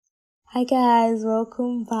Hi guys,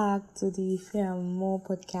 welcome back to the Fair and More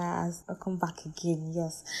podcast. Welcome back again.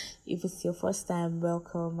 Yes, if it's your first time,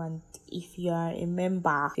 welcome, and if you are a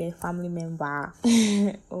member, if you're a family member,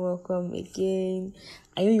 welcome again.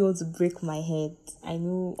 I know you want to break my head. I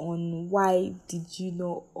know on why did you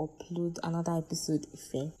not upload another episode,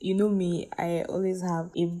 Ife? You know me, I always have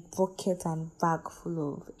a bucket and bag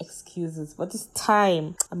full of excuses, but this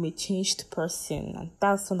time I'm a changed person, and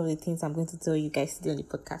that's one of the things I'm going to tell you guys today on the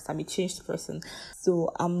podcast. I'm a changed person,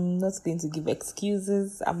 so I'm not going to give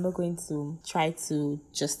excuses. I'm not going to try to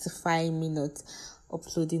justify me not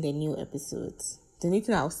uploading a new episode. The only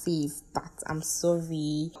thing I'll say is that I'm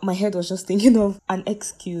sorry. My head was just thinking of an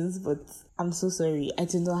excuse, but I'm so sorry. I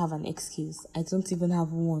do not have an excuse. I don't even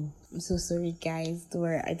have one. I'm so sorry, guys. Don't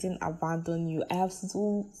worry, I didn't abandon you. I have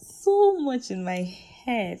so much in my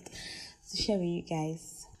head to share with you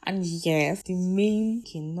guys. And yes,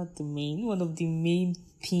 one of the main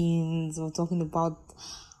things we're talking about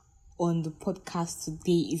on the podcast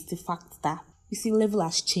today is the fact that, you see, level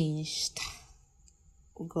has changed.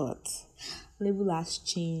 Oh God. Level has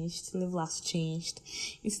changed.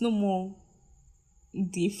 It's no more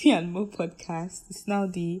the Fair and More podcast. It's now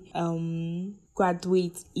the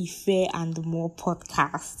Graduate Ife and More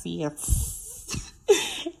podcast. Yes.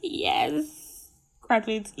 Yes.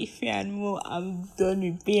 Graduate Ife and More. I'm done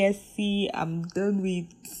with BSc. I'm done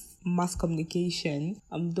with mass communication.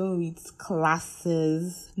 I'm done with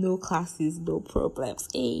classes. No classes, no problems.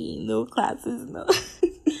 Hey, no classes, no.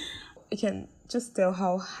 I can just tell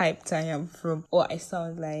how hyped I am from what I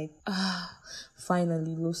sound like.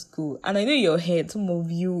 Finally, law school. And I know your head, some of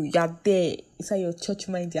you, you're there. Inside your church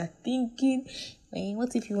mind, you're thinking,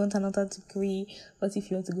 what if you want another degree? What if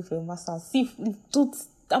you want to go for a master's?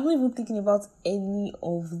 I'm not even thinking about any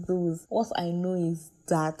of those. What I know is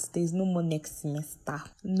that there's no more next semester.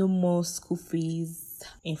 No more school fees,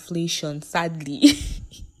 inflation, sadly.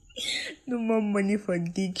 No more money for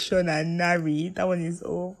diction and Nari. That one is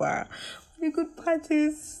over. The good part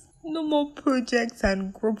is no more projects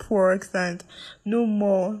and group works, and no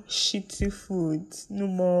more shitty food. No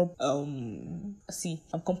more I'm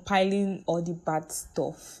compiling all the bad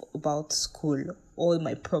stuff about school, all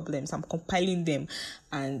my problems. I'm compiling them,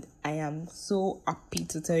 and I am so happy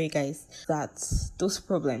to tell you guys that those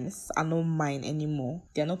problems are not mine anymore.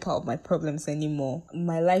 They are not part of my problems anymore.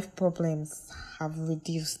 My life problems have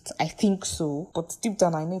reduced. I think so, but deep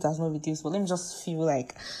down I know it has not reduced. But let me just feel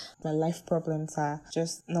like my life problems are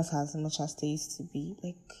just not as much as they used to be.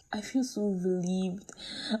 Like, I feel so relieved.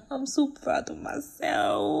 I'm so proud of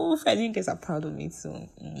myself. I think you guys are proud of me too.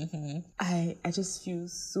 I just feel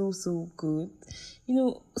so good. You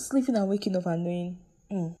know, sleeping and waking up and knowing,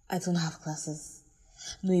 I don't have classes.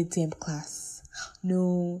 No ATM class.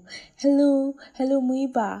 No. Hello,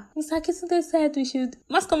 Muiba. Mr. Kisunde said we should.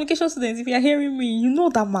 Mass communication students, if you're hearing me, you know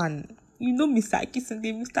that man. You know Mr.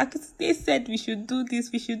 Kisunde. Mr. Kisunde said we should do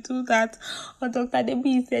this, we should do that. Or Dr.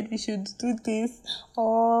 Debbie said we should do this.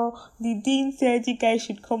 Or the dean said you guys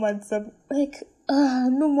should come and sub.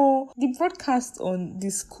 No more. The broadcast on the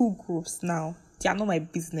school groups now, they are not my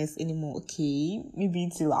business anymore, okay? Maybe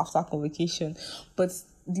till after convocation. But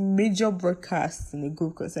the major broadcasts in the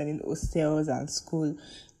group concerning hostels and school,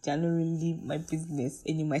 they are not really my business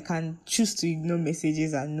anymore. I can choose to ignore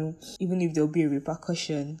messages and know, even if there'll be a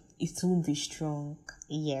repercussion, it won't be strong.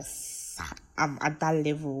 Yes, I'm at that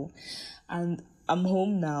level. And I'm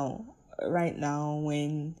home now. Right now,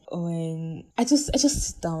 when I just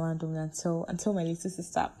sit down randomly and tell my little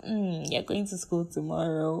sister, you're going to school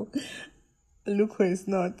tomorrow. Look who it's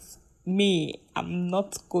not. Me, I'm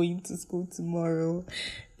not going to school tomorrow.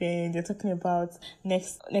 Then they're talking about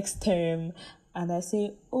next term, and I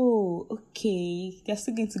say, oh, okay, they're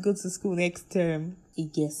still going to go to school next term.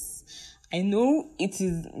 Yes, I know it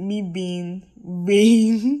is me being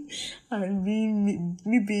vain and being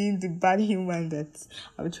me being the bad human that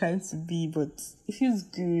I'm trying to be, but it feels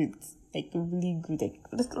good, like really good. Like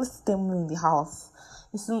let's them in the house.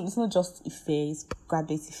 It's not just Ife, it's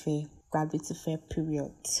graduate Ife,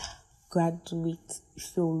 period. Graduate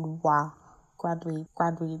Ife Oluwa.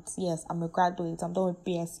 Graduate. Yes, I'm a graduate. I'm done with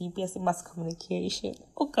BSc Mass Communication.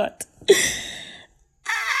 Oh God.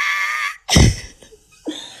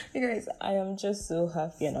 You guys, I am just so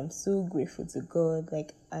happy and I'm so grateful to God.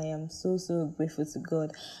 Like, I am so grateful to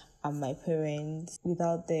God and my parents.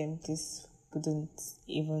 Without them, this wouldn't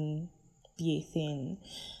even be a thing.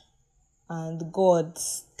 And God,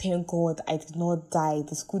 thank God I did not die.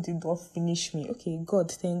 The school did not finish me. Okay, God,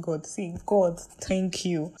 thank God. See, God, thank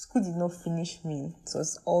you. School did not finish me. It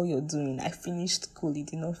was all you're doing. I finished school. It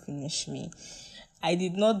did not finish me. I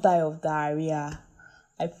did not die of diarrhea.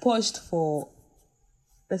 I purged for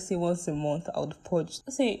let's say once a month, I would purge.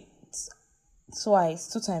 Let's say twice,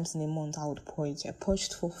 2 times in a month, I would purge. I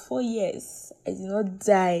purged for 4 years. I did not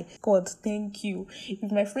die. God, thank you. If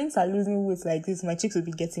my friends are losing weight like this, my cheeks will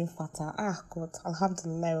be getting fatter. God,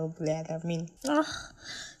 alhamdulillah, I mean,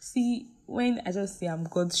 see, when I just say I'm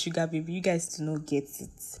God's sugar baby, you guys do not get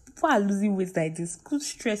it. People are losing weight like this. Good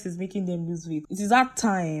stress is making them lose weight. It is that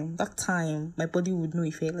time, my body would know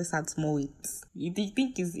if let's add more weight. You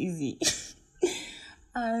think it's easy.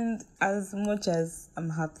 And as much as I'm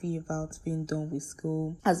happy about being done with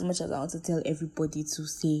school, as much as I want to tell everybody to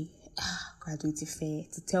say, graduate fair,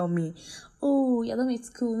 to tell me, oh, you're done with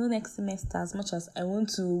school, no next semester, as much as I want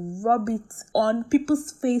to rub it on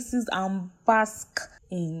people's faces and bask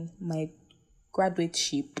in my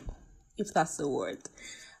graduateship, if that's the word.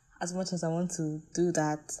 As much as I want to do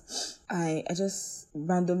that, I just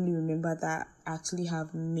randomly remember that I actually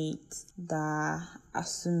have mates that are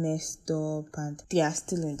so messed up and they are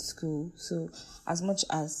still in school. So as much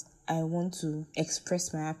as I want to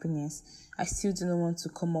express my happiness, I still do not want to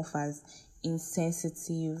come off as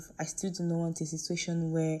insensitive. I still do not want a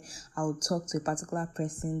situation where I would talk to a particular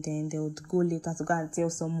person, then they would go later to go and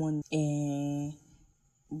tell someone,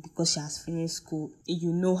 because she has finished school.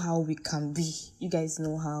 You know how we can be. You guys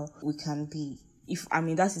know how we can be. If I'm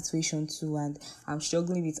in that situation too and I'm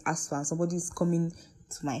struggling with asthma and somebody's coming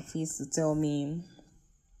to my face to tell me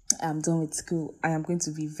I'm done with school, I am going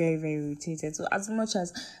to be very, very irritated. So as much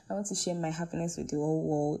as I want to share my happiness with the whole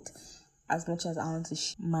world, as much as I want to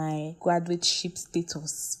share my graduateship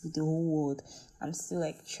status with the whole world, I'm still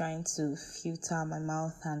trying to filter my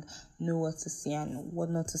mouth and know what to say and what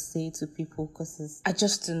not to say to people, because I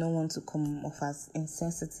just do not want to come off as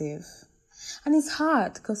insensitive. And it's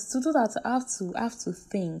hard because to do that I have to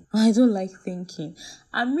think. I don't like thinking.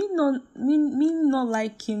 And me not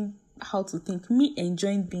liking how to think, me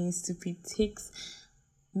enjoying being stupid takes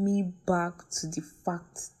me back to the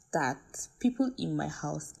fact that people in my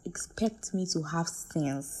house expect me to have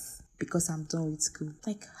sense because I'm done with school.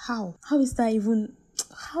 How is that even,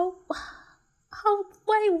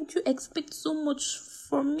 why would you expect so much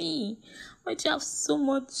from me? Why do you have so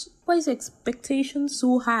much, why is your expectation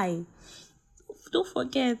so high? Don't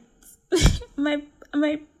forget, my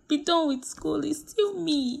be done with school is still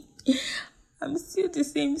me. I'm still the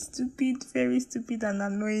same stupid, very stupid and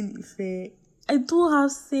annoying Ife. I do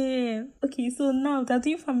have say. Okay, so now that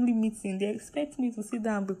doing family meeting, they expect me to sit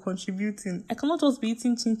down and be contributing. I cannot just be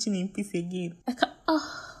eating chin chin in peace again. I can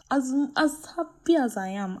as happy as I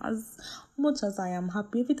am, as much as I am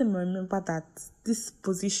happy, every time I remember that this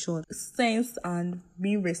position, sense and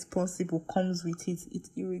being responsible comes with it, it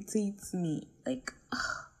irritates me.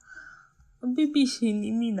 Baby shame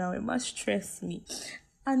me now, it must stress me.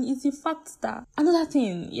 And it's the fact that, another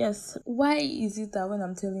thing, yes, why is it that when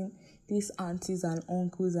I'm telling these aunties and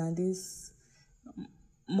uncles and these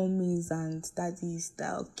mummies and daddies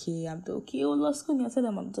that I'm okay, lost school, I tell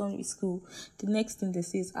them I'm done with school, the next thing they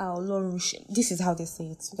say is, this is how they say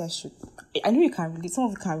it. You guys should, I know you can relate, some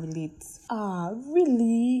of you can relate.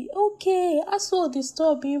 Really? Okay, I saw the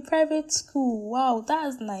store being private school. Wow,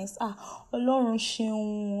 that's nice. Ọlọ́run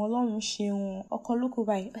ṣeun. Ọkọ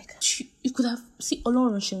by you could have see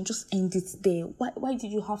Ọlọ́run ṣeun, just end it there. Why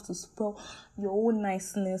did you have to spell your own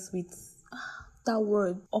niceness with that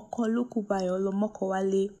word? Ọkọ by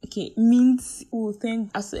Olomokowale. Okay, means thank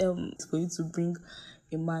us for you to bring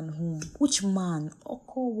a man home. Which man?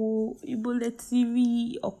 Oko Ibole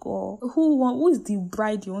TV Oko. Who is the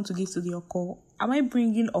bride you want to give to the Oko? Am I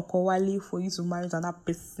bringing Okowale for you to marry another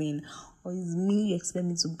person? Or is me you expect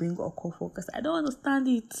me to bring Oko for? Because I don't understand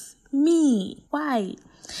it. Me. Why?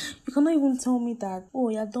 You cannot even tell me that,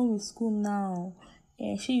 you're done with school now.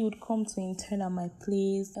 She would come to intern at my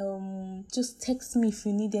place. Just text me if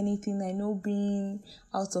you need anything. I know being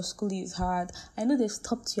out of school is hard. I know they've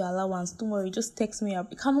stopped your allowance. Don't worry, just text me up.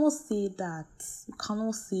 You cannot say that.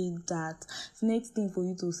 The next thing for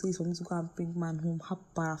you to say is for me to go and bring man home.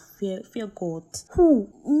 Fear God. Who?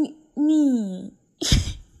 Me.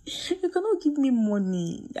 You cannot give me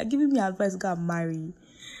money. You're giving me advice to go and marry.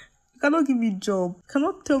 You cannot give me a job. You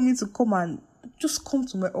cannot tell me to come and just come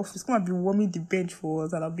to my office, come and be warming the bench for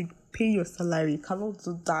us, and I'll be paying your salary. Cannot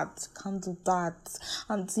do that. Can't do that.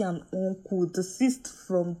 Auntie and uncle desist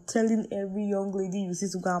from telling every young lady you see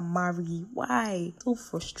to go and marry. Why? Don't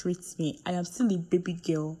frustrate me. I am still a baby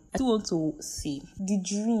girl. I still want to see the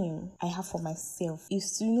dream I have for myself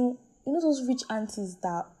is to, you know those rich aunties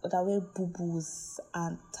that wear boo-boos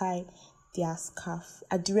and tie their scarf.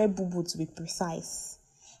 I wear boo-boo to be precise,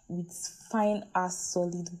 with fine ass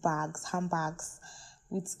solid bags, handbags,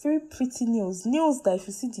 with very pretty nails. Nails that if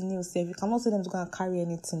you see the nails, you cannot tell them to go and carry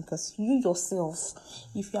anything because you yourself,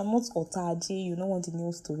 if you are not Otaji, you don't want the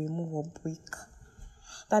nails to remove or break.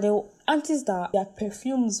 That aunties that their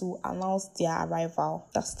perfumes will announce their arrival.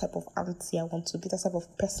 That's the type of auntie I want to be. That's the type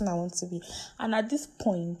of person I want to be. And at this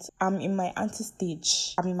point, I'm in my auntie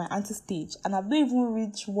stage. And I've not even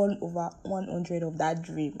reached 1/100 of that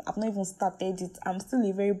dream. I've not even started it. I'm still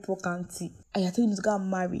a very broke auntie. And you're telling me to go and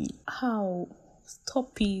marry. How?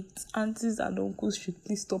 Stop it. Aunties and uncles should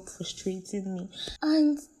please stop frustrating me.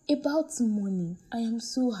 And about money, I am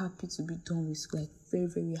so happy to be done with school. Like, very,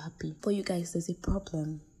 very happy. But you guys, there's a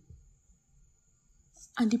problem.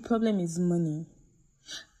 And the problem is money.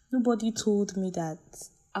 Nobody told me that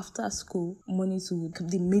after school,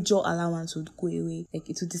 the major allowance would go away. Like,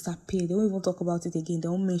 it would disappear. They won't even talk about it again. They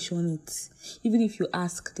won't mention it. Even if you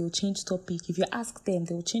ask, they'll change topic. If you ask them,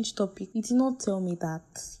 they'll change topic. You did not tell me that.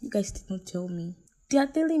 You guys did not tell me. They are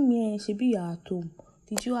telling me, Shebi, you're at home.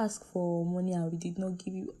 Did you ask for money and we did not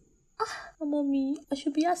give you? Mommy, I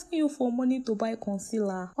should be asking you for money to buy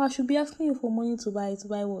concealer. Or I should be asking you for money to buy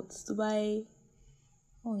what?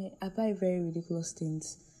 I buy very ridiculous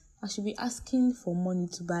things. I should be asking for money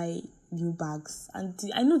to buy new bags. And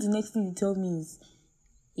I know the next thing you tell me is,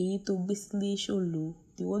 to basically show low.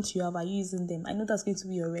 The ones you have, are you using them? I know that's going to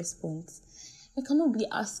be your response. I cannot be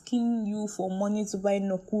asking you for money to buy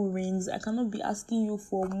knuckle rings. I cannot be asking you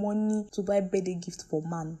for money to buy birthday gift for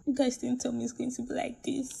man. You guys didn't tell me it's going to be like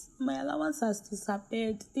this. My allowance has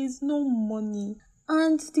disappeared. There's no money.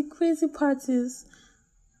 And the crazy part is,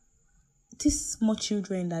 these small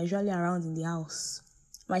children that are usually around in the house,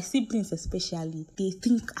 my siblings especially, they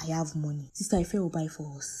think I have money. Sister Ife will buy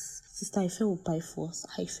for us. Ife will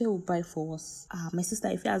buy for us. My sister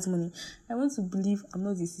Ife has money. I want to believe I'm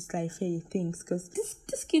not the sister Ife you think, because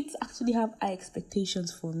these kids actually have high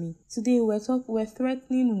expectations for me. Today we're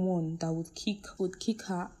threatening one that would kick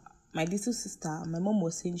her, my little sister. My mom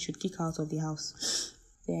was saying she should kick her out of the house.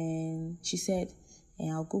 Then she said,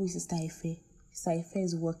 I'll go with Sister Ife. Sister Ife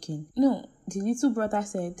is working. No, the little brother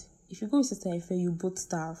said, if you go with Sister Ife, you both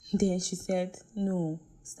starve. Then she said, no,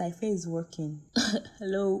 Sister Ife is working.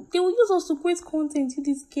 Hello. They will use us to create content with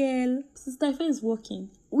this girl. Sister Ife is working.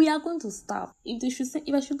 We are going to starve.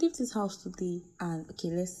 If I should leave this house today and,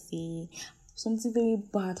 let's say something very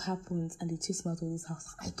bad happens and they chase me out of this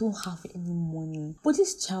house, I don't have any money. But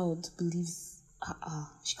this child believes,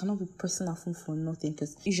 she cannot be pressing her phone for nothing,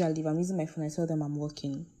 because usually if I'm using my phone, I tell them I'm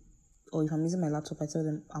working. Or if I'm using my laptop, I tell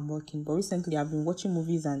them I'm working. But recently, I've been watching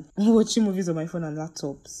movies on my phone and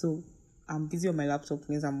laptop. So I'm busy on my laptop,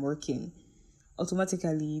 means I'm working.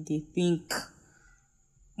 Automatically, they think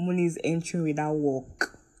money is entering without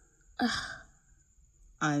work.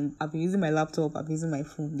 And I've been using my laptop, I've been using my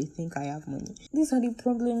phone. They think I have money. These are the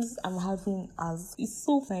problems I'm having. As it's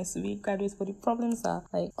so nice to be graduate, but the problems are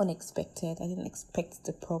like unexpected. I didn't expect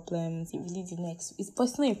the problems. It really didn't. It's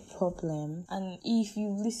personally a problem. And if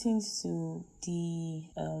you've listened to the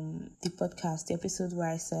podcast, the episode where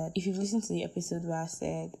I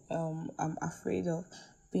said, I'm afraid of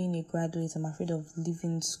being a graduate, I'm afraid of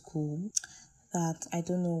leaving school, that I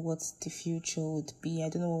don't know what the future would be. I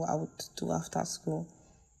don't know what I would do after school.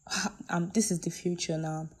 This is the future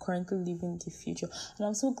now. I'm currently living the future, and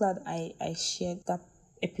I'm so glad I shared that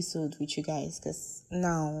episode with you guys, because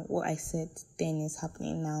now what I said then is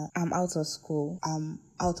happening now. I'm out of school. I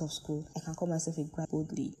can call myself a grad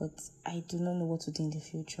boldly, but I do not know what to do in the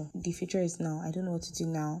future. The future is now. I don't know what to do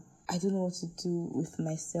now. I don't know what to do with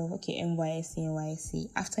myself. Okay, NYSC.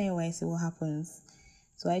 After NYSC, what happens?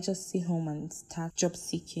 So I just stay home and start job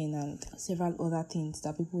seeking and several other things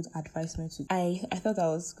that people would advise me to do. I thought I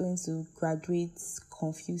was going to graduate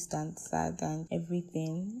confused and sad and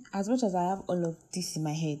everything. As much as I have all of this in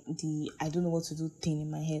my head, the I don't know what to do thing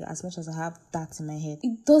in my head, as much as I have that in my head,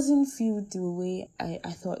 it doesn't feel the way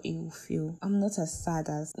I thought it would feel. I'm not as sad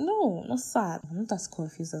as, no, not sad. I'm not as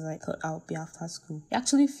confused as I thought I would be after school. It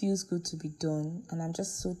actually feels good to be done, and I'm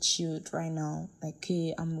just so chilled right now. Like,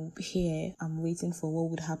 okay, I'm here, I'm waiting for what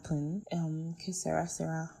would happen. Okay, Sarah,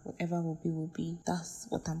 whatever will be. That's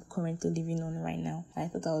what I'm currently living on right now. I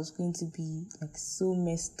thought I was going to be like so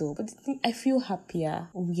messed up, but the thing, I feel happier.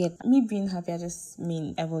 Weird. Me being happier just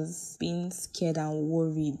mean I was being scared and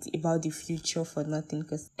worried about the future for nothing,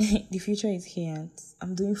 because the future is here and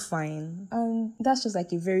I'm doing fine. And that's just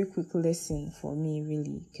like a very quick lesson for me,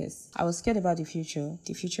 really, because I was scared about the future.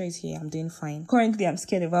 The future is here. I'm doing fine. Currently, I'm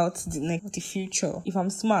scared about the future. If I'm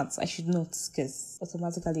smart, I should not, because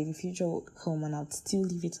automatically the future will come and I'll still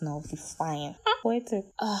leave it and I'll be fine. Poetic.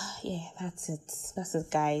 Yeah, that's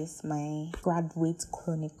it, guys. My graduate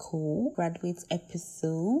chronicle, graduate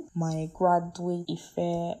episode, my graduate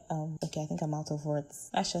affair. Okay, I think I'm out of words.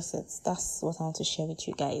 That's just it. That's what I want to share with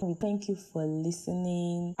you guys. Thank you for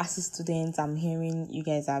listening. As a student, I'm hearing you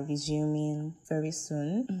guys are resuming very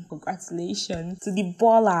soon. Congratulations to the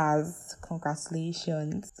ballers.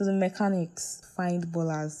 Congratulations to the mechanics. Find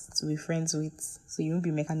ballers to be friends with, so you won't be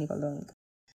mechanic alone.